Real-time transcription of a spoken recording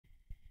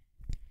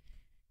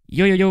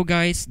Yo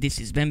guys,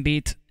 this is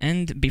BenBeat,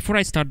 and before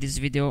I start this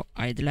video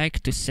I'd like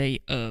to say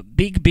a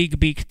big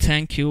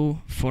thank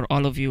you for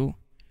all of you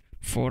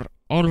for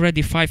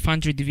already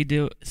 500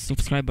 video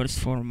subscribers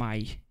for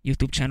my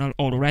YouTube channel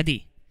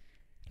already.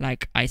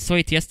 Like, I saw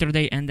it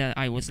yesterday and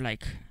I was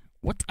like,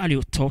 what are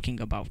you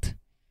talking about?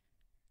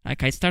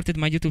 Like, I started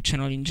my YouTube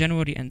channel in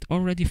January and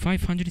already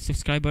 500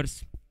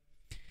 subscribers.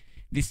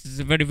 This is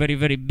a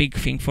very big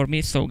thing for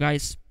me, so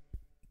guys,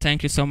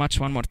 thank you so much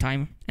one more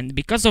time. And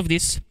because of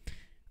this,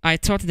 I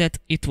thought that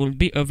it will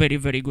be a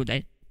very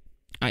good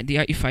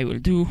idea if I will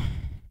do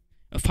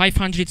a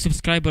 500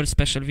 subscriber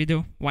special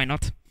video. Why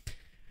not?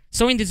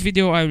 So in this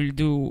video I will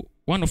do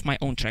one of my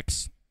own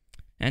tracks,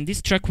 and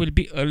this track will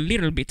be a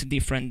little bit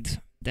different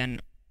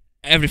than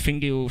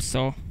everything you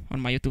saw on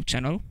my YouTube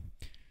channel.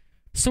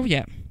 So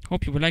yeah,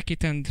 hope you will like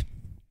it, and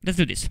let's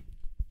do this.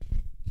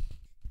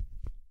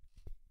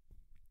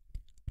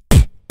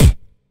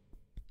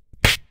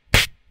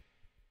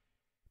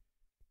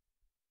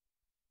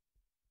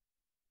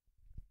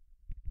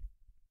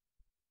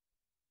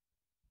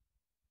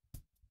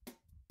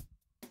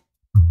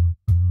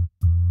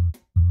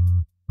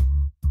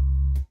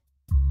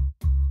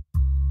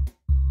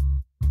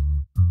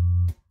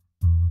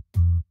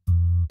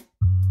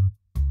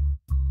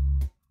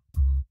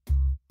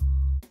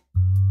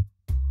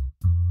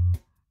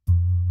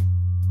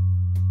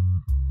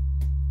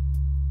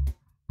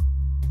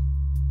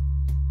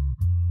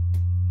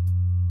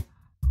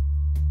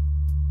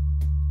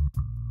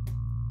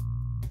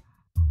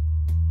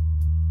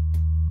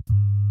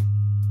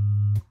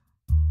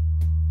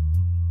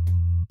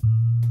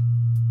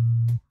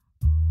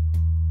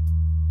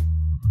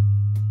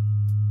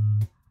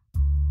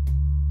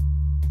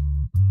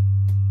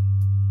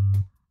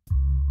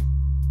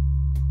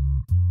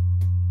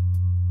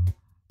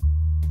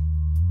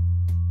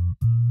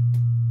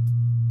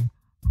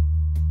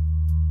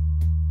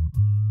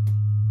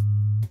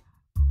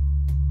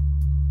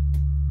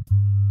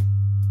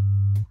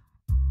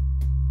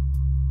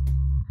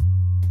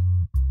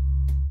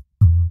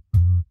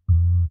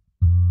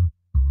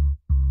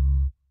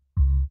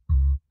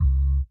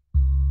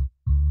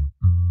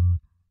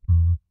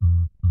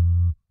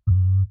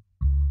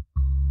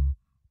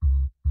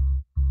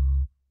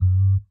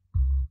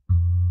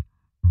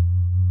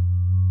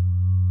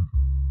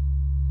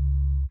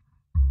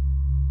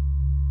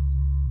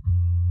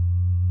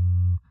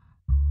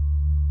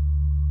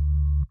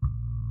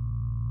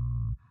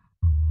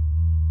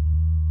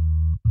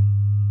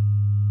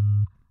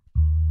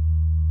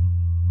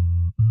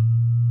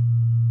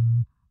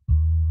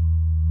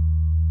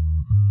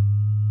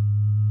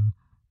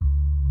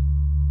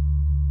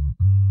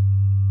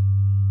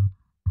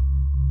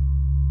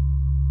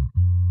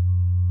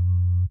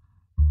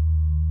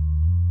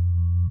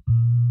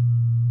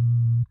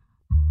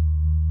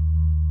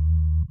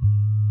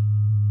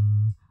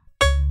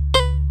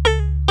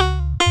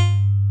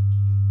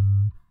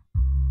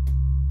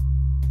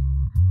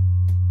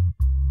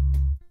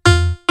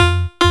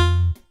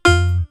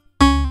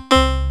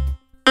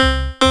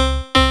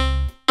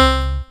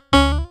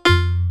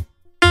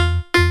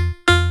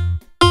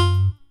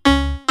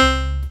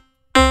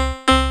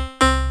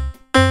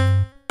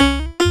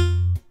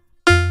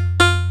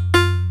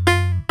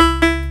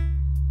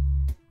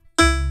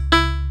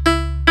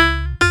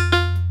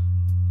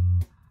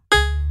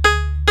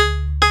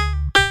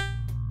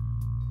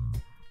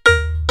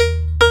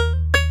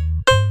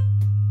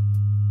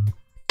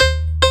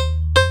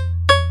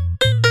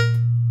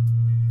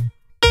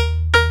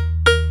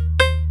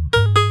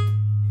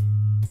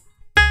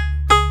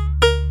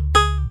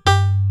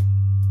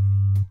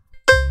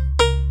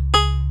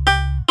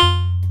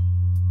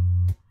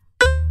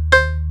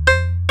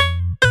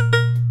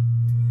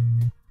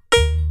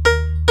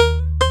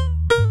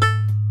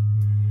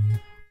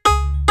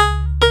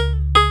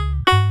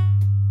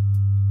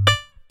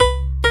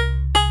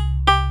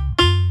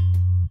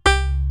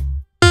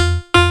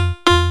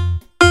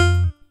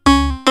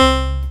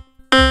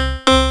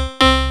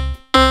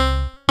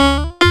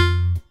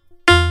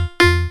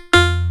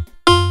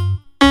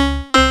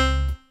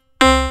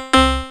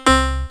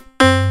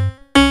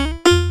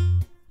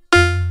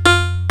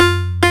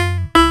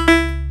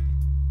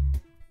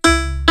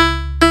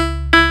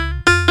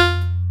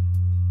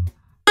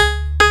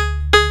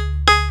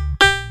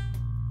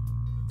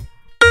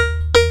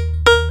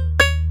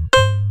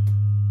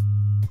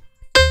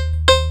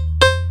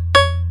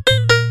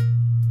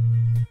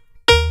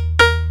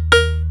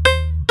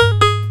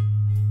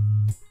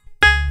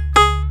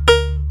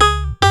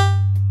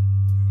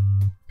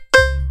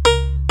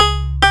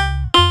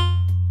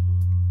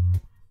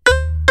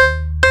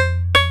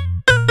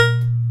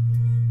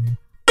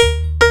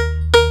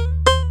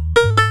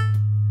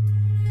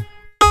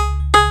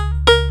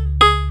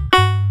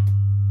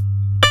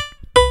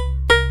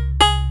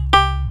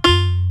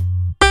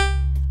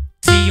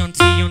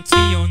 Tzion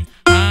Tzion,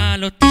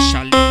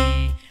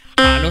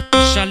 הלא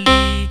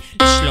תשאלי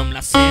לשלום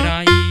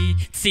לסראי.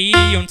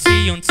 ציון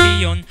ציון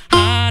ציון,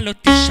 הלא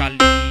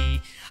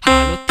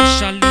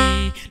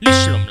תשאלי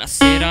לשלום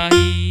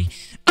לסראי.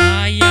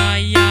 איי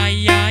איי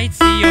איי איי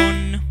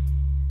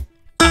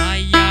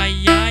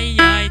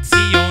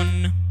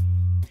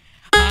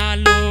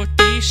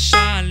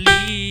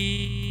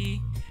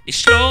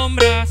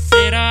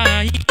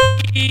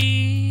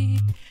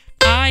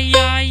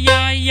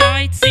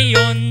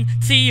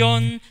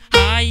ציון,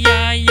 איי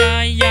איי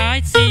איי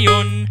איי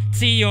ציון,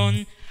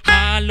 ציון,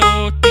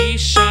 הלא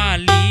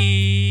תשאלי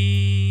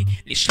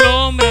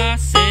לשלום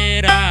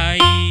רסראי.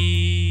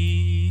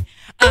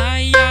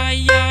 איי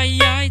איי איי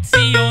איי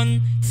ציון,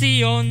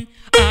 ציון,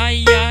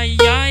 איי איי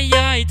איי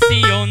איי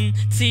ציון,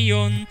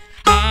 ציון,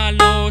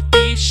 הלא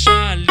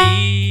תשאלי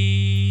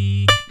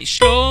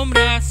לשלום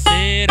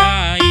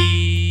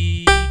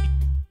רסראי.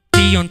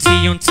 ציון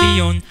ציון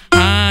ציון,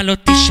 הלא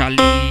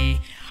תשאלי,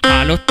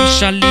 הלא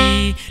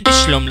תשאלי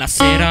לשלום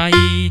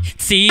לסראי.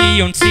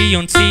 ציון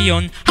ציון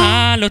ציון,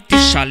 הלא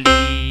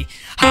תשאלי,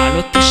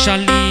 הלא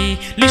תשאלי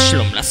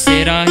לשלום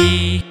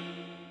לסראי.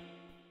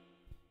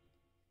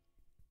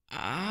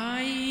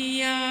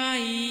 איי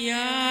איי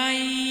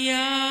איי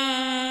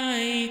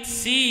איי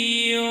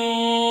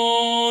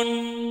ציון,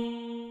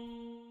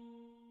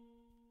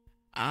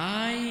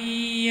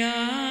 איי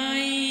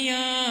איי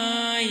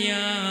איי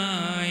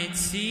איי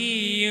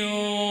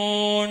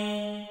ציון,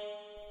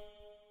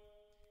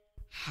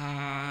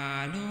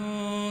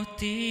 הלא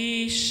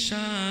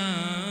תשאלי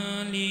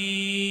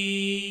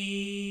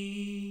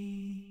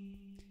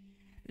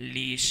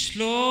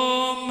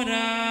לשלום רסראי.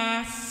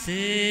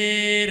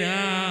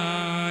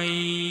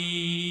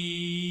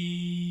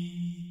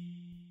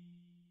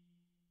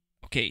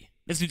 Okay,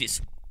 let's do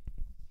this.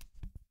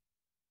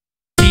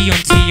 ציון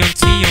ציון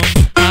ציון,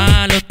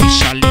 הלא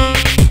תשאלי,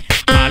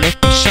 הלא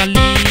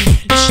תשאלי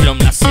לשלום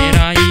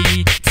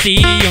לסראי.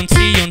 ציון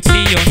ציון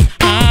ציון,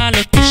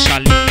 הלא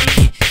תשאלי,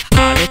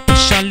 הלא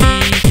תשאלי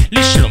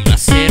לשלום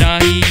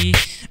לסראי.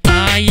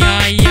 איי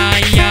איי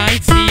איי איי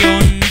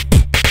ציון,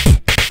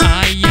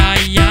 איי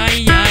איי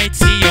איי איי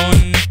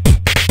ציון,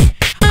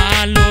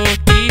 הלא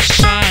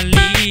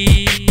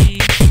תשאלי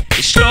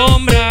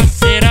לשלום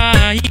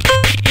רסראי.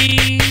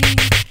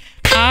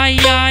 איי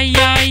איי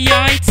איי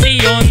איי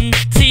ציון,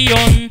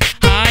 ציון,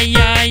 איי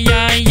איי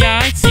איי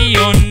איי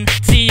ציון,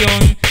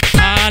 ציון,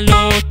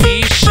 הלא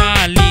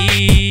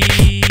תשאלי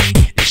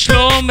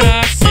לשלום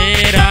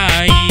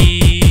רסראי.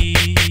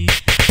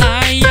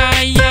 איי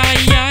איי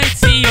איי איי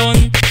ציון,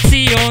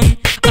 ציון,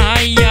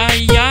 איי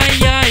איי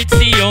איי איי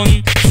ציון,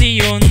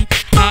 ציון,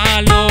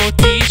 הלא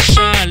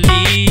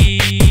תשאלי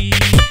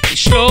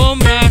לשלום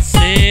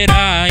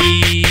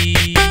רסראי.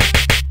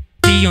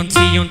 ציון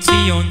ציון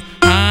ציון,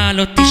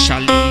 הלא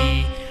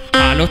תשאלי,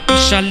 הלא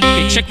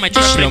תשאלי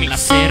לשלום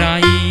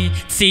לסראי.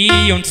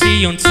 ציון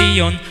ציון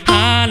ציון,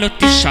 הלא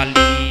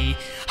תשאלי,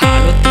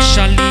 הלא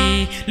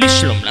תשאלי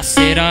לשלום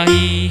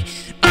לסראי.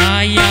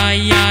 איי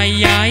איי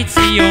איי איי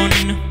ציון,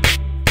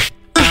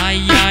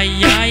 איי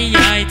איי איי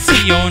איי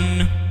ציון,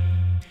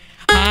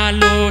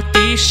 הלא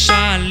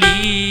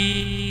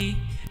תשאלי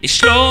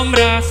לשלום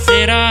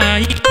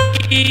רסראי.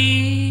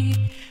 איי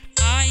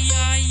איי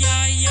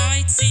איי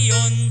איי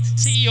ציון,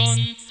 ציון,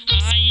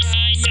 איי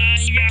איי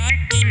איי איי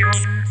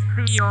ציון,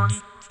 ציון,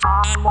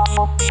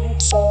 הלא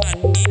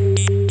תשאלי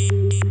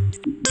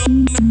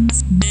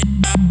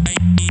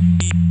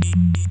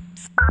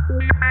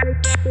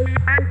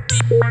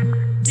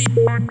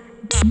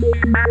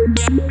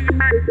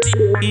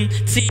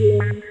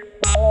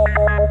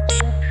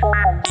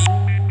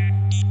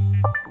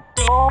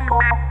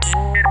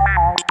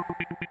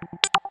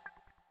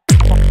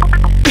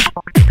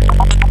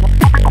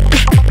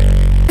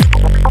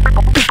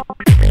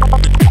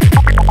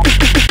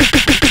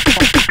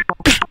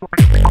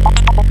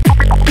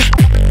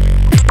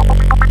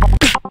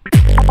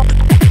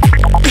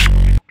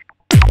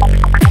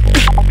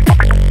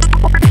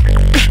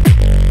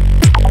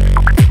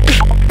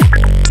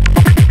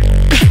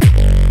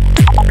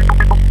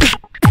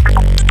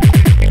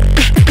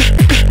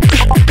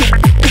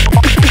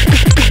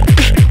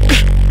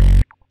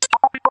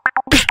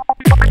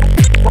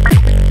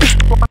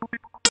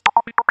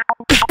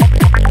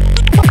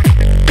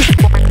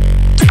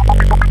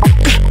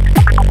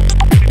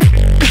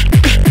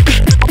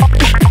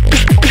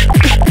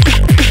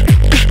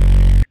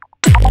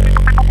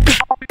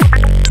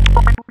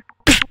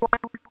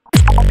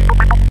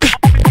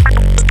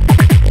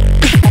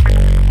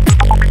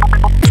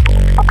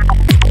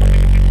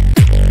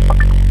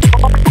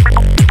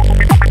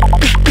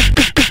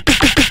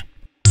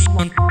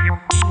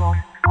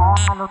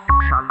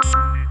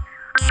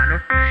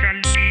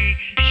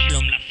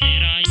לשלום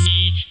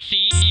רסראי.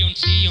 ציון,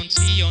 ציון,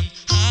 ציון,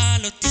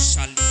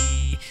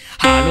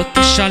 הלא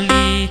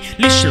תשאלי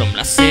לשלום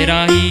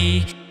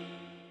לסראי.